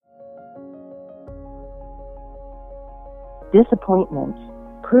disappointment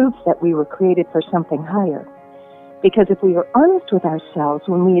proves that we were created for something higher. Because if we are honest with ourselves,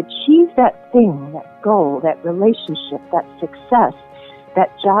 when we achieve that thing, that goal, that relationship, that success,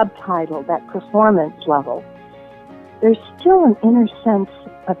 that job title, that performance level, there's still an inner sense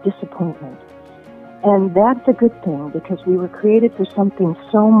of disappointment. And that's a good thing, because we were created for something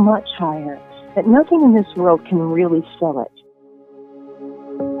so much higher that nothing in this world can really fill it.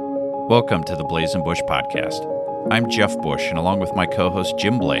 Welcome to the Blaze and Bush podcast. I'm Jeff Bush, and along with my co-host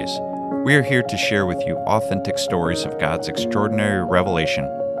Jim Blaze, we are here to share with you authentic stories of God's extraordinary revelation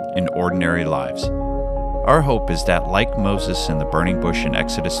in ordinary lives. Our hope is that, like Moses in the burning bush in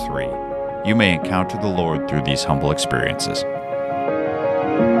Exodus 3, you may encounter the Lord through these humble experiences.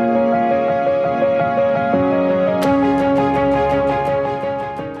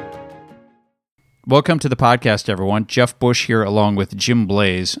 Welcome to the podcast, everyone. Jeff Bush here along with Jim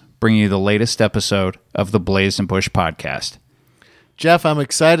Blaze, bringing you the latest episode of the Blaze and Bush podcast. Jeff, I'm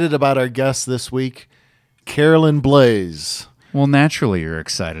excited about our guest this week, Carolyn Blaze. Well, naturally you're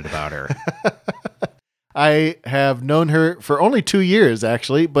excited about her. I have known her for only 2 years,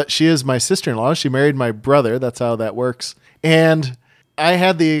 actually, but she is my sister-in-law. She married my brother. That's how that works. And I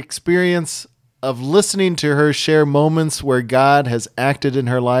had the experience of listening to her share moments where God has acted in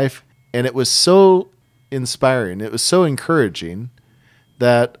her life, and it was so inspiring. It was so encouraging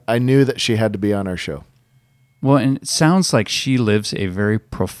that I knew that she had to be on our show. Well, and it sounds like she lives a very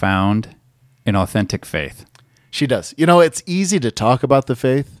profound and authentic faith. She does. You know, it's easy to talk about the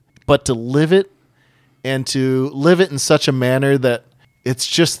faith, but to live it, and to live it in such a manner that it's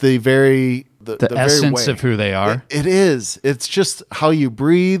just the very essence very of who they are. It is. It's just how you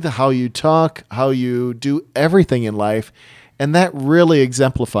breathe, how you talk, how you do everything in life. And that really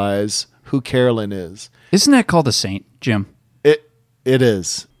exemplifies who Carolyn is. Isn't that called a saint, Jim? It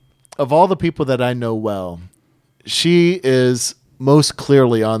is. Of all the people that I know well, she is most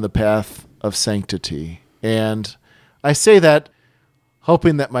clearly on the path of sanctity. And I say that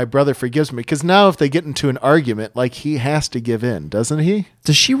hoping that my brother forgives me, because now if they get into an argument, like, he has to give in, doesn't he?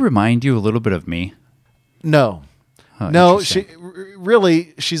 Does she remind you a little bit of me? No. Oh, no,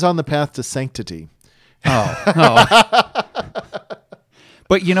 she's on the path to sanctity. Oh.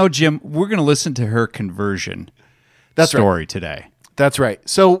 But you know, Jim, we're going to listen to her conversion story today. That's right.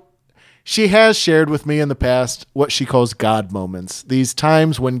 So she has shared with me in the past what she calls God moments, these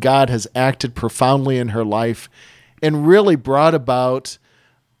times when God has acted profoundly in her life and really brought about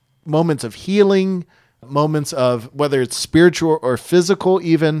moments of healing, moments of whether it's spiritual or physical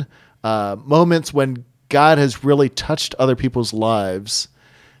even, moments when God has really touched other people's lives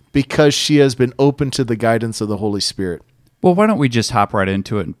because she has been open to the guidance of the Holy Spirit. Well, why don't we just hop right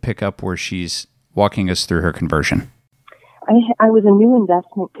into it and pick up where she's walking us through her conversion? I was a new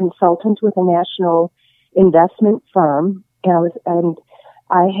investment consultant with a national investment firm, and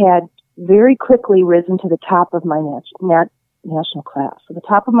I had very quickly risen to the top of my national class. So the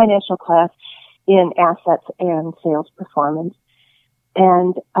top of my national class in assets and sales performance.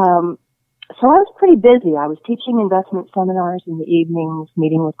 And so I was pretty busy. I was teaching investment seminars in the evenings,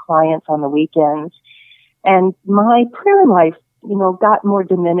 meeting with clients on the weekends. And my prayer life, got more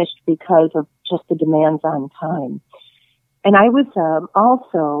diminished because of just the demands on time. And I was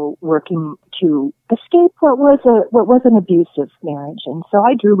also working to escape what was an abusive marriage, and so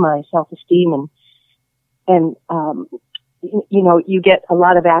I drew my self-esteem and you get a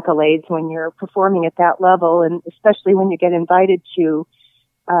lot of accolades when you're performing at that level, and especially when you get invited to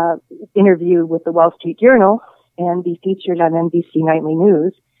interview with the Wall Street Journal and be featured on NBC Nightly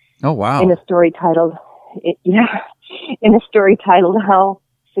News. Oh wow! In a story titled "How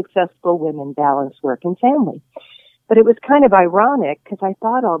Successful Women Balance Work and Family." But it was kind of ironic because I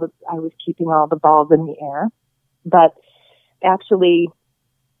thought I was keeping all the balls in the air. But actually,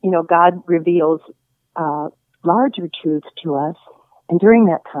 God reveals larger truths to us. And during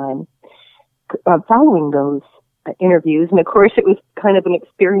that time, following those interviews, and of course it was kind of an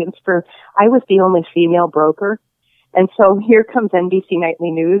experience I was the only female broker. And so here comes NBC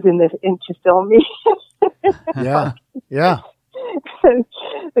Nightly News in to film me. Yeah. So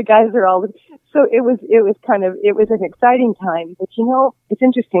the guys are all, so it was an exciting time, but it's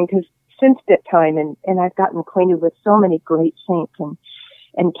interesting because since that time, and I've gotten acquainted with so many great saints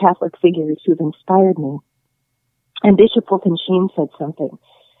and Catholic figures who've inspired me. And Bishop Fulton Sheen said something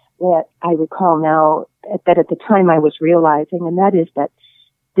that I recall now that at the time I was realizing, and that is that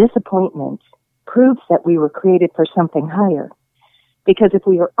disappointment proves that we were created for something higher. Because if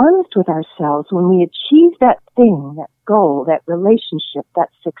we are honest with ourselves, when we achieve that thing, that goal, that relationship, that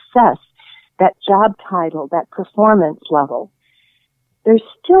success, that job title, that performance level, there's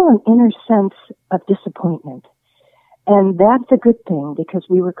still an inner sense of disappointment. And that's a good thing, because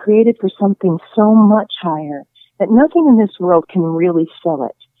we were created for something so much higher that nothing in this world can really fill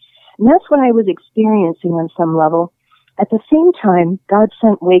it. And that's what I was experiencing on some level. At the same time, God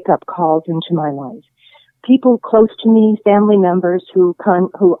sent wake-up calls into my life. People close to me, family members who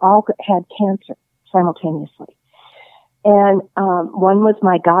all had cancer simultaneously. And one was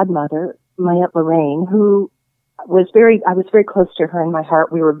my godmother, my Aunt Lorraine, who I was very close to her in my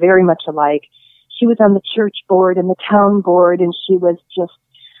heart. We were very much alike. She was on the church board and the town board, and she was just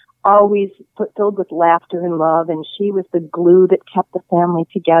always filled with laughter and love, and she was the glue that kept the family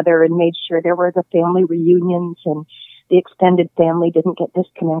together and made sure there were the family reunions and the extended family didn't get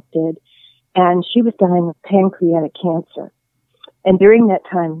disconnected. And she was dying of pancreatic cancer. And during that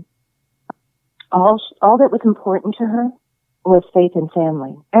time, all that was important to her was faith and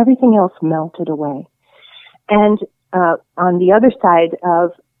family. Everything else melted away. And on the other side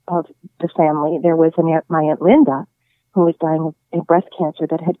of the family, there was my Aunt Linda, who was dying of breast cancer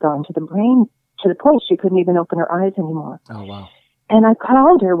that had gone to the brain to the point she couldn't even open her eyes anymore. Oh, wow. And I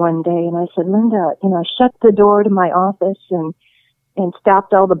called her one day and I said, Linda, I shut the door to my office and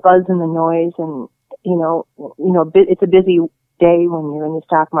stopped all the buzz and the noise. And, it's a busy day when you're in the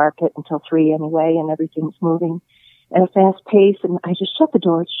stock market until 3 anyway, and everything's moving at a fast pace. And I just shut the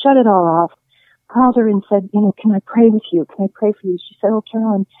door, shut it all off, called her and said, can I pray with you? Can I pray for you? She said, oh,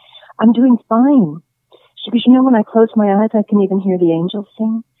 Carolyn, I'm doing fine. She goes, when I close my eyes, I can even hear the angels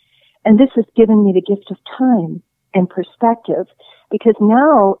sing. And this has given me the gift of time and perspective, because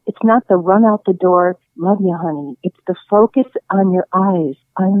now it's not the run out the door, love you, honey. It's the focus on your eyes.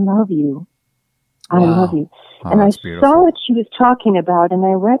 I love you. I love you. Oh, and I beautiful. saw what she was talking about, and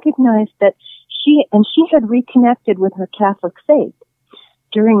I recognized that she had reconnected with her Catholic faith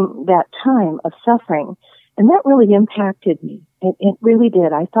during that time of suffering. And that really impacted me. It really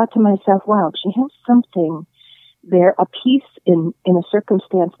did. I thought to myself, wow, she has something there, a peace in a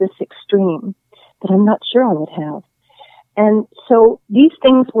circumstance this extreme that I'm not sure I would have. And so these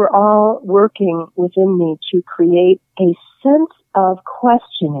things were all working within me to create a sense of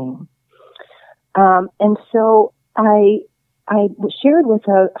questioning. And so I shared with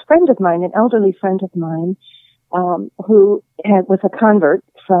a friend of mine, an elderly friend of mine, who was a convert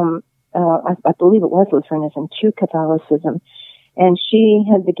from, I believe it was Lutheranism, to Catholicism. And she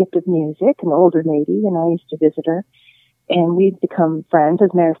had the gift of music, an older lady, and I used to visit her. And we'd become friends.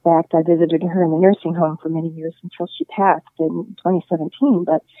 As a matter of fact, I visited her in the nursing home for many years until she passed in 2017.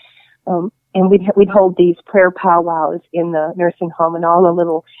 But, and we'd hold these prayer powwows in the nursing home, and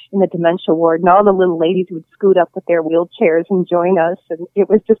in the dementia ward, and all the little ladies would scoot up with their wheelchairs and join us. And it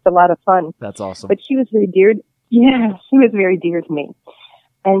was just a lot of fun. That's awesome. But she was very dear. Yeah, she was very dear to me.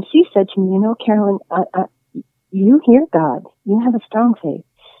 And she said to me, Carolyn, you hear God. You have a strong faith.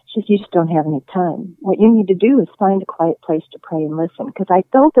 She said, you just don't have any time. What you need to do is find a quiet place to pray and listen. Because I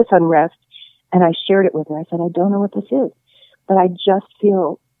felt this unrest, and I shared it with her. I said, I don't know what this is, but I just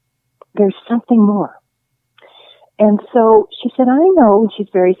feel there's something more. And so she said, I know. And she's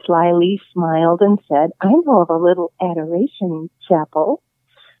very slyly smiled and said, I know of a little adoration chapel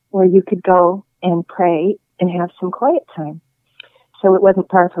where you could go and pray and have some quiet time. So it wasn't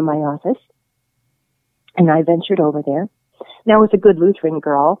far from my office. And I ventured over there. Now, I was a good Lutheran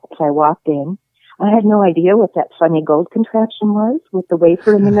girl as I walked in. I had no idea what that funny gold contraption was with the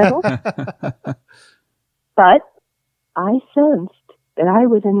wafer in the middle. But I sensed that I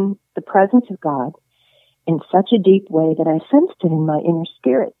was in the presence of God in such a deep way that I sensed it in my inner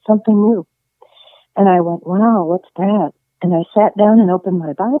spirit, something new. And I went, wow, what's that? And I sat down and opened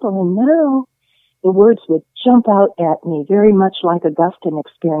my Bible, and now the words would jump out at me very much like Augustine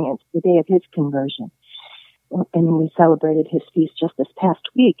experienced the day of his conversion. And we celebrated his feast just this past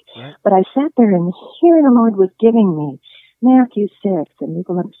week. Right. But I sat there, and here the Lord was giving me Matthew 6 and Luke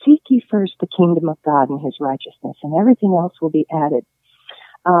 11. Seek ye first the kingdom of God and his righteousness, and everything else will be added.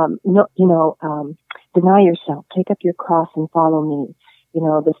 Deny yourself, take up your cross and follow me.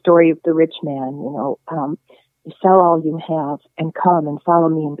 The story of the rich man, you sell all you have and come and follow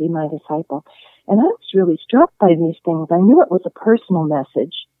me and be my disciple. And I was really struck by these things. I knew it was a personal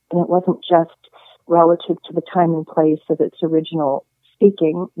message, and it wasn't just relative to the time and place of its original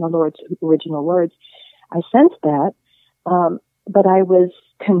speaking, the Lord's original words. I sensed that, but I was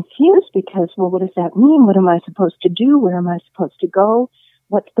confused because, well, what does that mean? What am I supposed to do? Where am I supposed to go?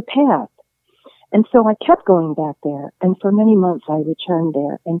 What's the path? And so I kept going back there, and for many months I returned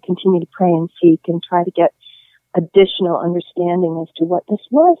there and continued to pray and seek and try to get additional understanding as to what this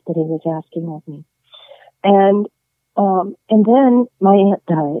was that he was asking of me. And then my aunt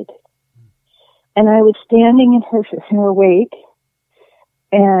died. And I was standing in her wake,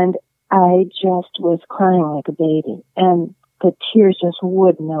 and I just was crying like a baby, and the tears just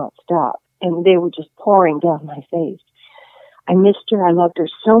would not stop, and they were just pouring down my face. I missed her. I loved her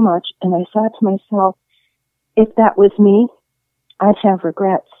so much, and I thought to myself, if that was me, I'd have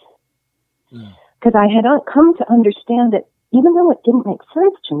regrets. Because I had come to understand that even though it didn't make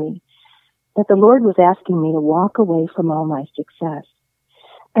sense to me, that the Lord was asking me to walk away from all my success.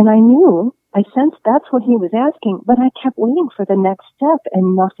 And I sensed that's what he was asking, but I kept waiting for the next step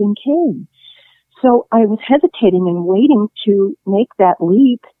and nothing came. So I was hesitating and waiting to make that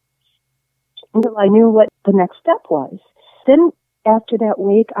leap until I knew what the next step was. Then after that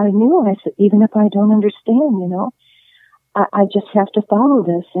wake, I said, even if I don't understand, I just have to follow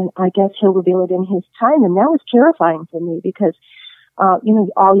this, and I guess he'll reveal it in his time. And that was terrifying for me because,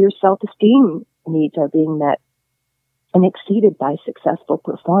 all your self-esteem needs are being met and exceeded by successful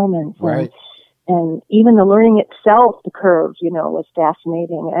performance. Right. And even the learning itself, the curve, was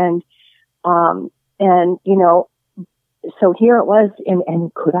fascinating. So here it was.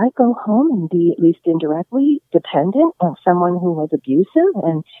 And could I go home and be at least indirectly dependent on someone who was abusive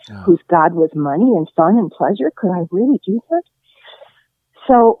and whose God was money and fun and pleasure? Could I really do that?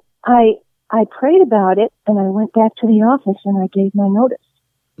 So I prayed about it, and I went back to the office and I gave my notice.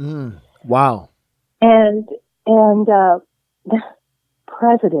 Wow. And the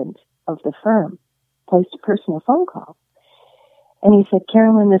president of the firm placed a personal phone call. And he said,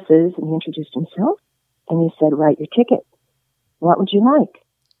 Carolyn, this is, and he introduced himself. And he said, write your ticket. What would you like?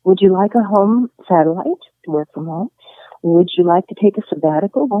 Would you like a home satellite to work from home? Would you like to take a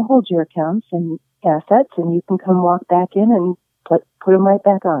sabbatical? We'll hold your accounts and assets, and you can come walk back in and put them right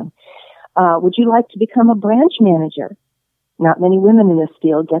back on. Would you like to become a branch manager? Not many women in this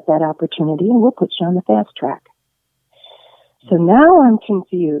field get that opportunity, and we'll put you on the fast track. So now I'm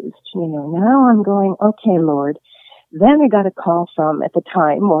confused. Now I'm going, okay, Lord. Then I got a call from, at the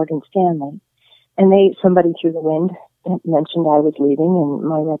time, Morgan Stanley. And somebody through the wind mentioned I was leaving and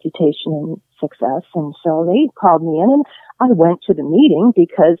my reputation and success. And so they called me in, and I went to the meeting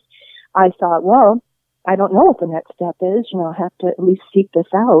because I thought, well, I don't know what the next step is. I have to at least seek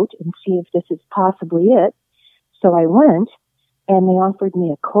this out and see if this is possibly it. So I went, and they offered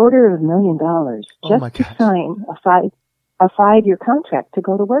me $250,000 just to sign a 5-year contract to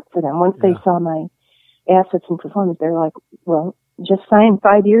go to work for them. Once they saw my assets and performance, they're like, well, just sign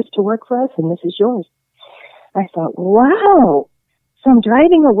 5 years to work for us, and this is yours. I thought, wow. So I'm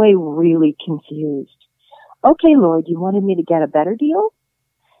driving away really confused. Okay, Lord, you wanted me to get a better deal?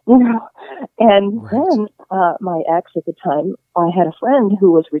 And right. Then my ex at the time, I had a friend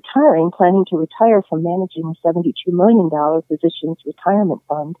who was retiring, planning to retire from managing a $72 million physician's retirement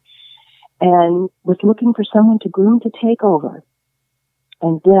fund, and was looking for someone to groom to take over.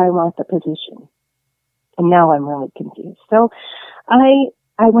 And did I want the position? And now I'm really confused. So I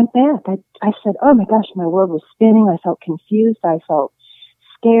went back. I said, oh my gosh, my world was spinning. I felt confused. I felt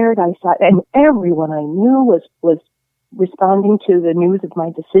scared. I thought, and everyone I knew was responding to the news of my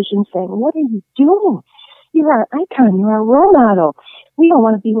decision, saying, what are you doing? You're our icon. You're our role model. We don't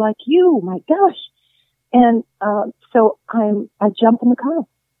want to be like you. My gosh. And so I jump in the car.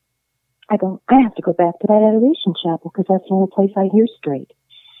 I go, I have to go back to that adoration chapel because that's the only place I hear straight.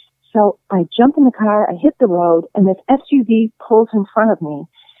 So I jump in the car, I hit the road, and this SUV pulls in front of me.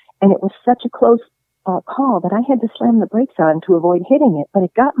 And it was such a close call that I had to slam the brakes on to avoid hitting it. But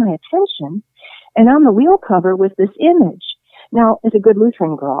it got my attention. And on the wheel cover was this image. Now, as a good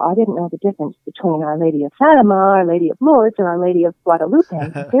Lutheran girl, I didn't know the difference between Our Lady of Fatima, Our Lady of Lourdes, or Our Lady of Guadalupe.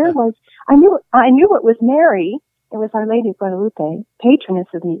 There was, I knew it was Mary. It was Our Lady of Guadalupe, patroness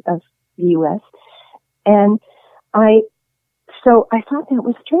of the U.S. And so I thought that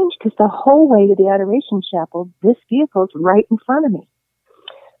was strange because the whole way to the Adoration Chapel, this vehicle's right in front of me.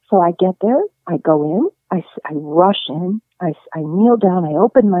 So I get there, I go in, I rush in, I kneel down, I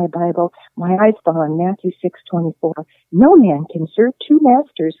open my Bible, my eyes fall on Matthew 6:24. No man can serve two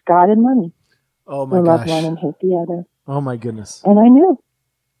masters, God and money. Oh my gosh. Love one and hate the other. Oh my goodness. And I knew.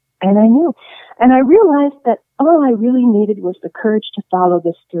 And I realized that all I really needed was the courage to follow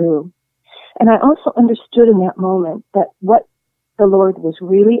this through. And I also understood in that moment that what the Lord was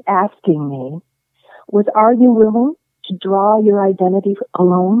really asking me was, are you willing to draw your identity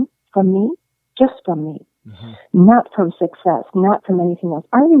alone from me? Just from me. Mm-hmm. Not from success, not from anything else.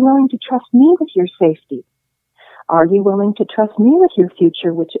 Are you willing to trust me with your safety? Are you willing to trust me with your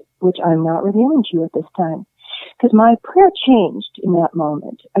future, which I'm not revealing to you at this time? Because my prayer changed in that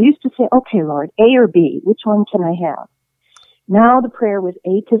moment. I used to say, okay, Lord, A or B, which one can I have? Now the prayer was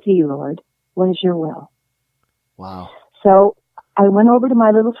A to Z, Lord. What is your will? Wow. So I went over to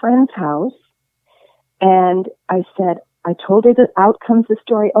my little friend's house and I said, I told her the outcomes of the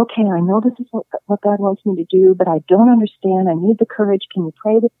story. Okay, I know this is what God wants me to do, but I don't understand. I need the courage. Can you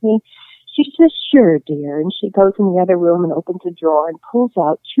pray with me? She says, sure, dear. And she goes in the other room and opens a drawer and pulls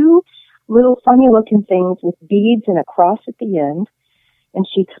out two little funny-looking things with beads and a cross at the end. And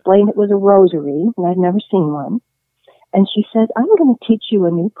she explained it was a rosary, and I'd never seen one. And she said, I'm going to teach you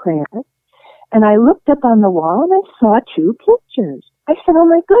a new prayer. And I looked up on the wall, and I saw two pictures. I said, oh,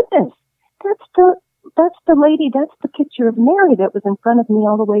 my goodness, that's the lady, that's the picture of Mary that was in front of me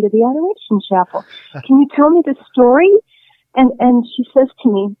all the way to the Adoration Chapel. Can you tell me the story? And she says to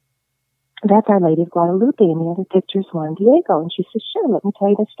me, that's Our Lady of Guadalupe, and the other picture is Juan Diego. And she says, sure, let me tell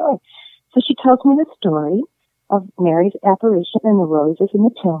you the story. So she tells me the story of Mary's apparition and the roses and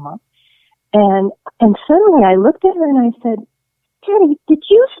the tilma. And suddenly I looked at her and I said, Patty, did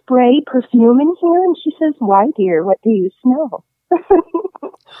you spray perfume in here? And she says, why, dear? What do you smell?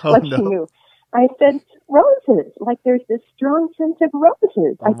 She knew. I said, roses. Like there's this strong sense of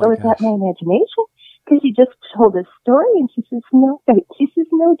roses. I go, is that my imagination? Because you just told a story. And she says, no. She says,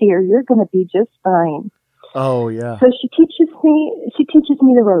 no, dear, you're going to be just fine. Oh, yeah. So she teaches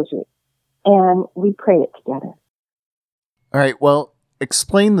me the rosary. And we pray it together. All right. Well,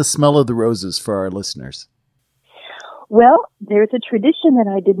 explain the smell of the roses for our listeners. Well, there's a tradition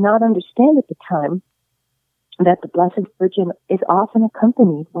that I did not understand at the time, that the Blessed Virgin is often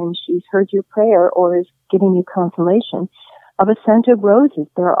accompanied when she's heard your prayer or is giving you consolation of a scent of roses.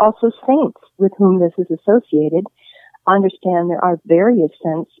 There are also saints with whom this is associated. I understand there are various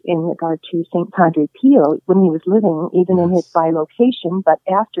scents in regard to St. Padre Pio when he was living, even in his bilocation, but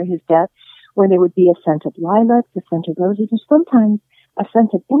after his death, where there would be a scent of lilacs, a scent of roses, and sometimes a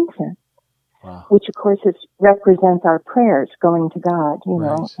scent of incense. Wow. Which, of course, represents our prayers going to God. You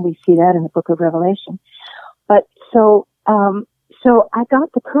know, we see that in the book of Revelation. But so I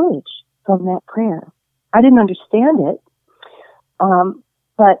got the courage from that prayer. I didn't understand it,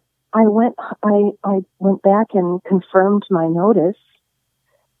 but I went back and confirmed my notice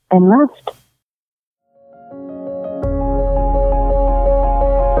and left.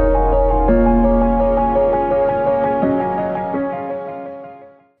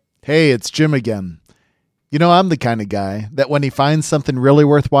 Hey, it's Jim again. You know, I'm the kind of guy that when he finds something really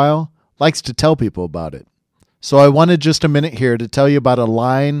worthwhile, likes to tell people about it. So I wanted just a minute here to tell you about a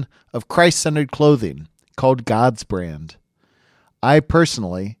line of Christ-centered clothing called God's Brand. I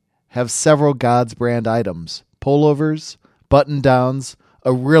personally have several God's Brand items, pullovers, button-downs,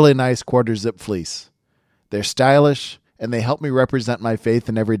 a really nice quarter-zip fleece. They're stylish, and they help me represent my faith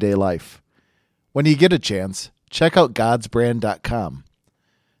in everyday life. When you get a chance, check out godsbrand.com.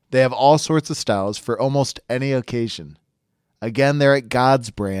 They have all sorts of styles for almost any occasion. Again, they're at God's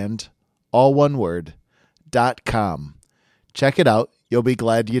Brand, all one word, .com. Check it out. You'll be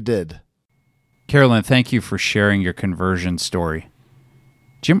glad you did. Carolyn, thank you for sharing your conversion story.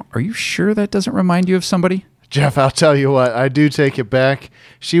 Jim, are you sure that doesn't remind you of somebody? Jeff, I'll tell you what, I do take it back.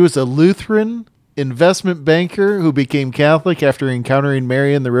 She was a Lutheran investment banker who became Catholic after encountering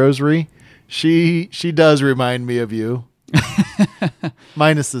Mary in the Rosary. She does remind me of you.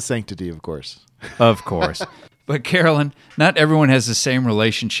 Minus the sanctity, of course. Of course. But Carolyn, not everyone has the same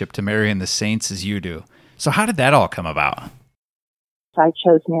relationship to Mary and the saints as you do. So how did that all come about? I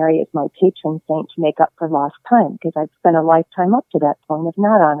chose Mary as my patron saint to make up for lost time, because I'd spent a lifetime up to that point of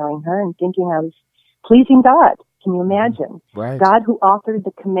not honoring her and thinking I was pleasing God. Can you imagine? Right. God who authored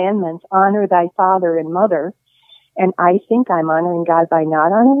the commandments, honor thy father and mother, and I think I'm honoring God by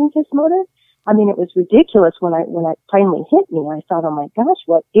not honoring his mother? I mean, it was ridiculous when it finally hit me. I thought, oh my gosh,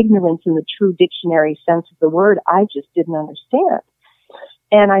 what ignorance in the true dictionary sense of the word. I just didn't understand.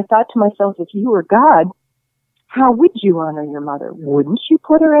 And I thought to myself, if you were God, how would you honor your mother? Wouldn't you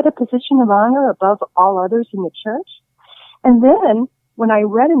put her at a position of honor above all others in the church? And then when I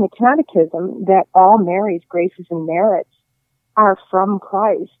read in the Catechism that all Mary's graces and merits are from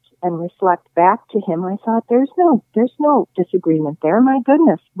Christ and reflect back to him, I thought there's no disagreement there. My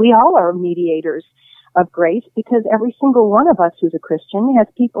goodness, we all are mediators of grace, because every single one of us who's a Christian has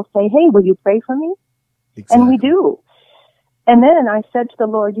people say, hey, will you pray for me? Exactly. And we do. And then I said to the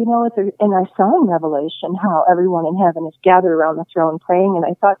Lord, and I saw in Revelation how everyone in heaven is gathered around the throne praying, and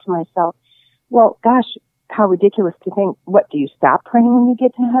I thought to myself, well, gosh, how ridiculous to think, what, do you stop praying when you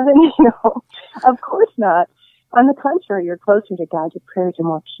get to heaven? Of course not. On the contrary, you're closer to God, your prayers are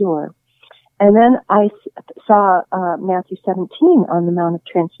more pure. And then I saw Matthew 17 on the Mount of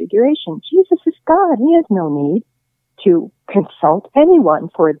Transfiguration. Jesus is God. He has no need to consult anyone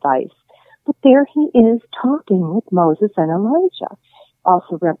for advice. But there he is talking with Moses and Elijah,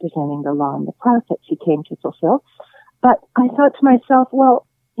 also representing the law and the prophets he came to fulfill. But I thought to myself, well,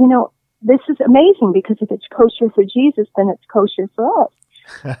 this is amazing, because if it's kosher for Jesus, then it's kosher for us.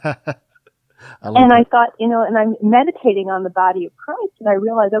 I thought, and I'm meditating on the body of Christ, and I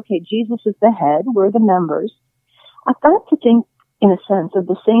realized, okay, Jesus is the head, we're the members. I thought to think, in a sense, of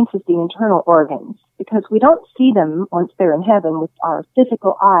the saints as the internal organs, because we don't see them once they're in heaven with our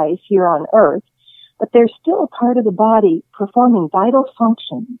physical eyes here on earth, but they're still a part of the body performing vital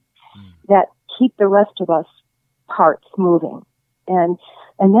functions that keep the rest of us parts moving. And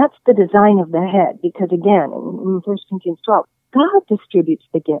that's the design of the head, because again, in 1 Corinthians 12, God distributes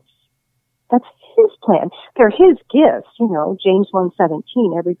the gifts. That's his plan. They're his gifts, James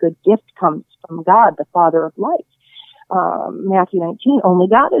 1:17, every good gift comes from God, the Father of lights. Matthew 19, only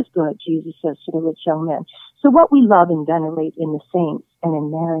God is good, Jesus says to the rich young man. So what we love and venerate in the saints and in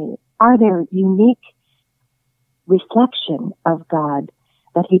Mary are their unique reflection of God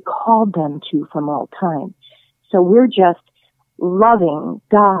that he called them to from all time. So we're just loving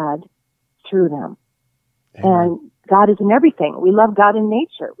God through them. Amen. And God is in everything. We love God in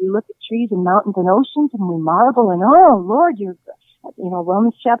nature. We look at trees and mountains and oceans and we marvel and, oh, Lord, you're good.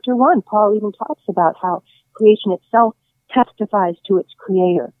 Romans chapter 1, Paul even talks about how creation itself testifies to its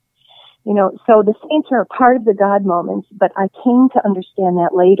creator. So the saints are a part of the God moments, but I came to understand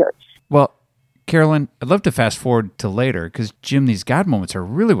that later. Well, Carolyn, I'd love to fast forward to later, because, Jim, these God moments are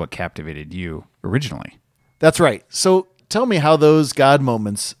really what captivated you originally. That's right. So tell me how those God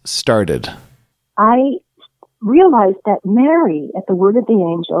moments started. I realized that Mary, at the word of the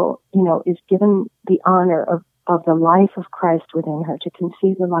angel, is given the honor of the life of Christ within her, to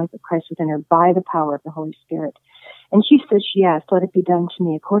conceive the life of Christ within her by the power of the Holy Spirit. And she says, yes, let it be done to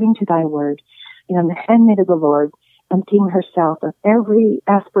me according to thy word. The handmaid of the Lord, emptying herself of every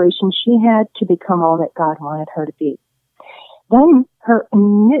aspiration she had to become all that God wanted her to be. Then her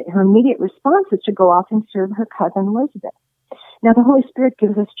immediate response is to go off and serve her cousin Elizabeth. Now, the Holy Spirit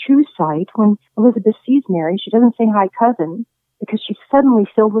gives us true sight. When Elizabeth sees Mary, she doesn't say, hi, cousin, because she's suddenly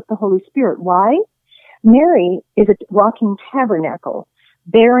filled with the Holy Spirit. Why? Mary is a walking tabernacle,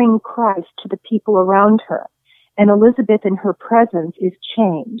 bearing Christ to the people around her. And Elizabeth, in her presence, is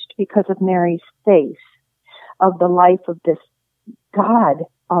changed because of Mary's faith of the life of this God,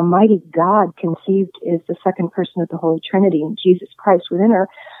 Almighty God, conceived as the second person of the Holy Trinity, and Jesus Christ within her.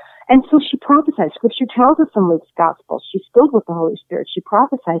 And so she prophesies. Scripture tells us in Luke's Gospel, she's filled with the Holy Spirit. She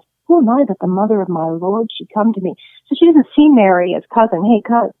prophesies, who am I that the mother of my Lord should come to me? So she doesn't see Mary as cousin. Hey,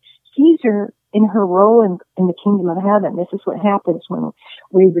 cousin. Sees her in her role in the kingdom of heaven. This is what happens when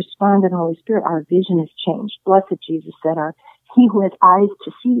we respond to the Holy Spirit. Our vision is changed. Blessed, Jesus said, he who has eyes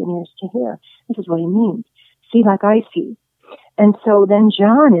to see and ears to hear. This is what he means. See like I see. And so then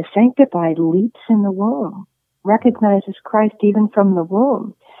John is sanctified, leaps in the womb, recognizes Christ even from the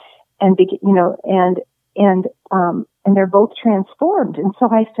womb. And and they're both transformed. And so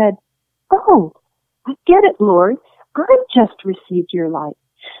I said, oh, I get it, Lord. I've just received your life.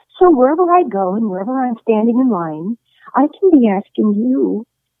 So wherever I go and wherever I'm standing in line, I can be asking you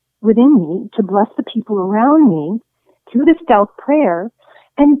within me to bless the people around me through the stealth prayer,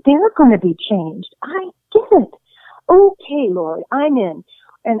 and they're going to be changed. I get it. Okay, Lord, I'm in.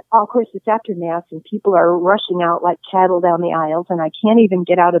 And of course, it's after Mass, and people are rushing out like cattle down the aisles, and I can't even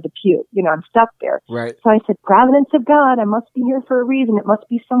get out of the pew. I'm stuck there. Right. So I said, Providence of God, I must be here for a reason. It must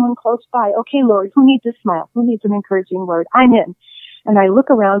be someone close by. Okay, Lord, who needs a smile? Who needs an encouraging word? I'm in. And I look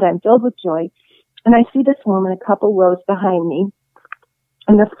around, I'm filled with joy, and I see this woman a couple rows behind me.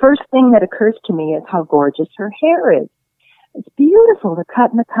 And the first thing that occurs to me is how gorgeous her hair is. It's beautiful, the cut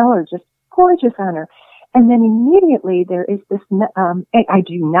and the color, just gorgeous on her. And then immediately there is this, I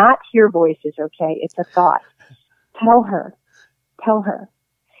do not hear voices, okay? It's a thought. Tell her.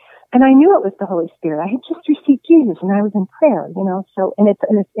 And I knew it was the Holy Spirit. I had just received Jesus and I was in prayer, so, and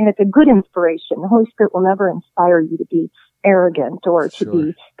it's a good inspiration. The Holy Spirit will never inspire you to be arrogant or to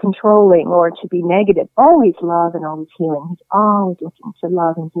be controlling or to be negative. Always love and always healing. He's always looking to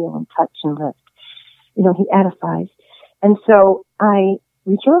love and heal and touch and lift. He edifies. And so I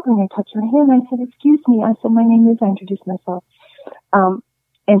reach over and I touch her hand. I said, excuse me. I said, my name is, I introduced myself. And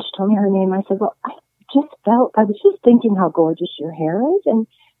she told me her name. I said, well, I was just thinking how gorgeous your hair is. And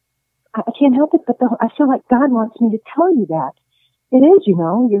I can't help it, but I feel like God wants me to tell you that. It is,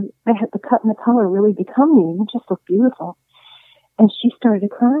 the cut and the color really become you. You just look beautiful. And she started to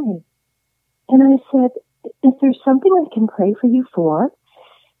cry. And I said, is there something I can pray for you for?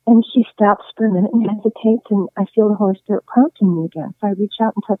 And she stops for a minute and hesitates, and I feel the Holy Spirit prompting me again. So I reach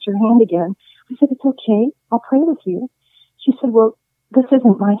out and touch her hand again. I said, it's okay. I'll pray with you. She said, well, this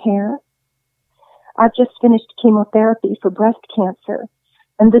isn't my hair. I've just finished chemotherapy for breast cancer.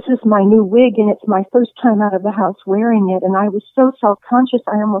 And this is my new wig, and it's my first time out of the house wearing it. And I was so self-conscious,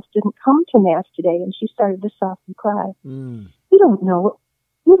 I almost didn't come to Mass today. And she started to softly cry. You don't know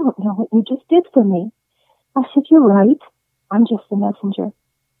what you just did for me. I said, you're right. I'm just the messenger.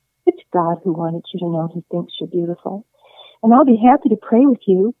 It's God who wanted you to know He thinks you're beautiful. And I'll be happy to pray with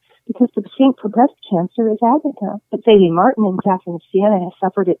you, because the saint for breast cancer is Agatha. But St. Martin and Catherine of Siena has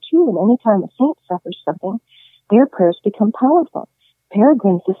suffered it too, and any time a saint suffers something, their prayers become powerful.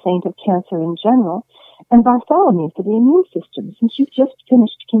 Peregrine's the saint of cancer in general, and Bartholomew for the immune system. Since you've just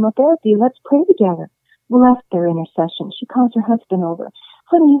finished chemotherapy, let's pray together. We'll ask their intercession. She calls her husband over.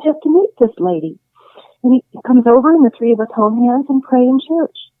 Honey, you have to meet this lady. And he comes over, and the three of us hold hands and pray in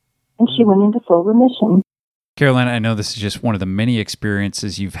church. And she went into full remission. Caroline, I know this is just one of the many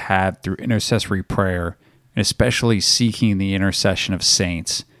experiences you've had through intercessory prayer, and especially seeking the intercession of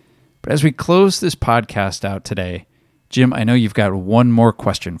saints. But as we close this podcast out today, Jim, I know you've got one more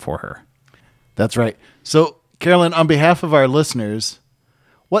question for her. That's right. So, Caroline, on behalf of our listeners,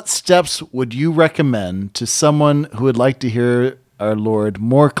 what steps would you recommend to someone who would like to hear our Lord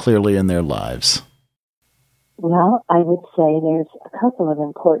more clearly in their lives? Well, I would say there's a couple of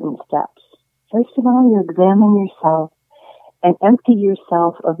important steps. First of all, you examine yourself and empty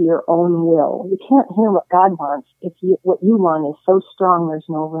yourself of your own will. You can't hear what God wants if what you want is so strong there's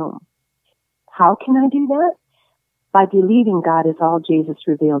no room. How can I do that? By believing God is all Jesus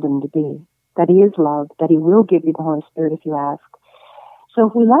revealed Him to be, that He is love, that He will give you the Holy Spirit if you ask. So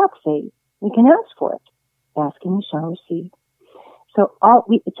if we lack faith, we can ask for it. Ask and you shall receive. So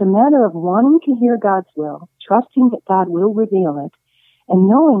it's a matter of wanting to hear God's will, trusting that God will reveal it, and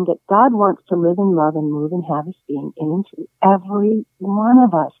knowing that God wants to live in love and move and have His being in and through every one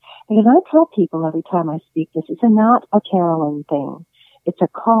of us. Because I tell people every time I speak this, it's not a Carolyn thing. It's a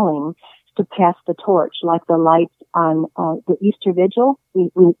calling to pass the torch, like the lights on the Easter Vigil.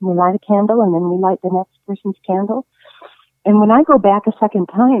 We light a candle, and then we light the next person's candle. And when I go back a second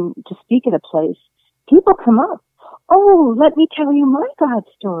time to speak at a place, people come up. Oh, let me tell you my God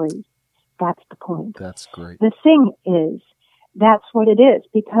story. That's the point. That's great. The thing is, that's what it is,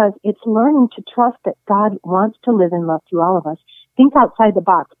 because it's learning to trust that God wants to live in love through all of us. Think outside the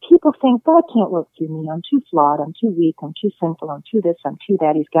box. People think, God can't work through me. I'm too flawed. I'm too weak. I'm too sinful. I'm too this. I'm too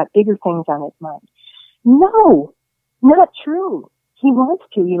that. He's got bigger things on His mind. No, not true. He wants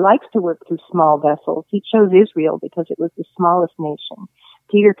to. He likes to work through small vessels. He chose Israel because it was the smallest nation.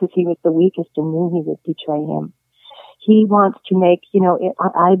 Peter because he was the weakest and knew He would betray him. He wants to make, he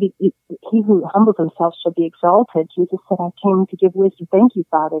who humbles himself shall be exalted. Jesus said, I came to give wisdom. Thank you,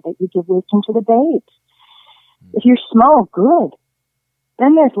 Father, that you give wisdom to the babes. If you're small, good.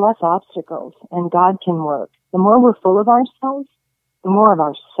 Then there's less obstacles, and God can work. The more we're full of ourselves, the more of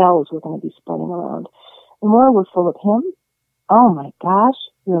ourselves we're going to be spreading around. The more we're full of Him, oh my gosh,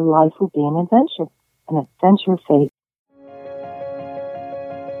 your life will be an adventure of faith.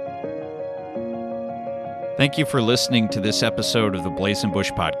 Thank you for listening to this episode of the Blazing Bush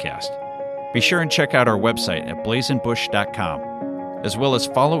Podcast. Be sure and check out our website at blazingbush.com, as well as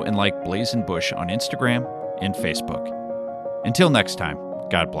follow and like Blazing Bush on Instagram and Facebook. Until next time,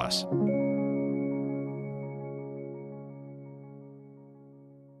 God bless.